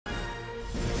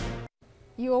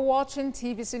You are watching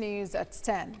TVC News at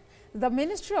 10. The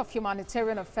Ministry of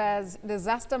Humanitarian Affairs,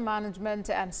 Disaster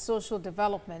Management and Social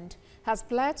Development has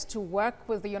pledged to work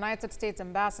with the United States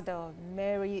Ambassador,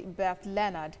 Beth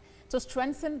Leonard, to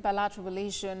strengthen bilateral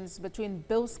relations between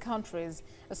both countries,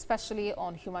 especially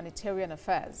on humanitarian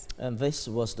affairs. And this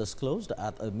was disclosed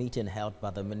at a meeting held by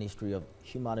the Ministry of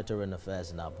Humanitarian Affairs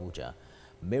in Abuja.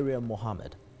 Miriam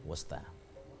Mohammed was there.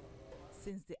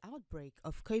 Since the outbreak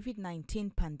of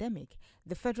COVID-19 pandemic,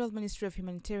 the Federal Ministry of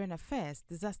Humanitarian Affairs,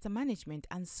 Disaster Management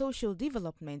and Social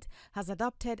Development has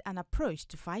adopted an approach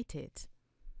to fight it.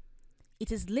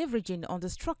 It is leveraging on the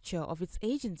structure of its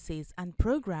agencies and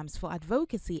programs for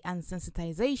advocacy and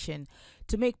sensitization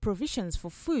to make provisions for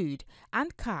food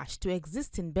and cash to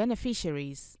existing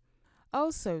beneficiaries.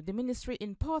 Also, the ministry,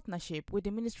 in partnership with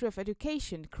the Ministry of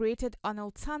Education, created an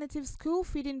alternative school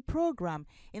feeding program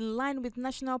in line with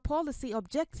national policy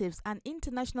objectives and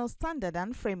international standard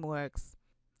and frameworks.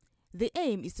 The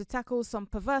aim is to tackle some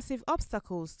pervasive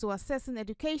obstacles to accessing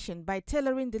education by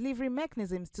tailoring delivery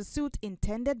mechanisms to suit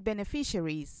intended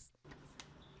beneficiaries.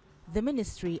 The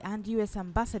ministry and U.S.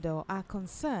 Ambassador are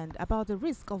concerned about the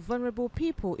risk of vulnerable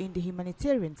people in the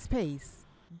humanitarian space,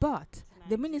 but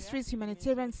the ministry's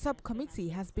humanitarian subcommittee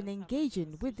has been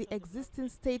engaging with the existing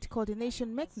state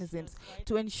coordination mechanisms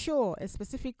to ensure a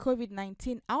specific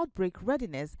COVID-19 outbreak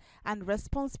readiness and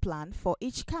response plan for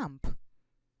each camp.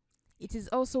 It is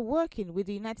also working with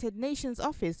the United Nations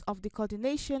Office of the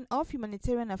Coordination of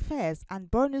Humanitarian Affairs and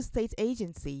Borno State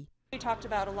Agency. We talked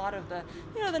about a lot of the,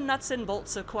 the nuts and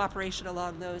bolts of cooperation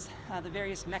along those, the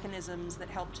various mechanisms that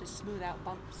help to smooth out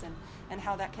bumps and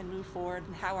how that can move forward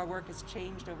and how our work has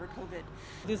changed over COVID.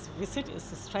 This visit is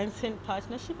to strengthen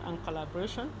partnership and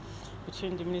collaboration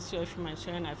between the Ministry of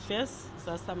Humanitarian Affairs,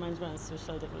 Disaster Management and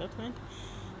Social Development,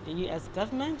 the U.S.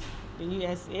 government, the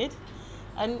USAID,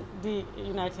 and the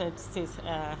United States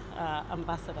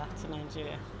Ambassador to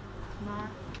Nigeria.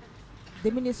 The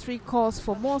ministry calls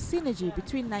for more synergy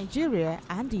between Nigeria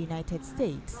and the United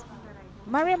States.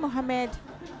 Maria Mohammed,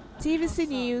 TVC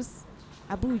News,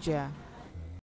 Abuja.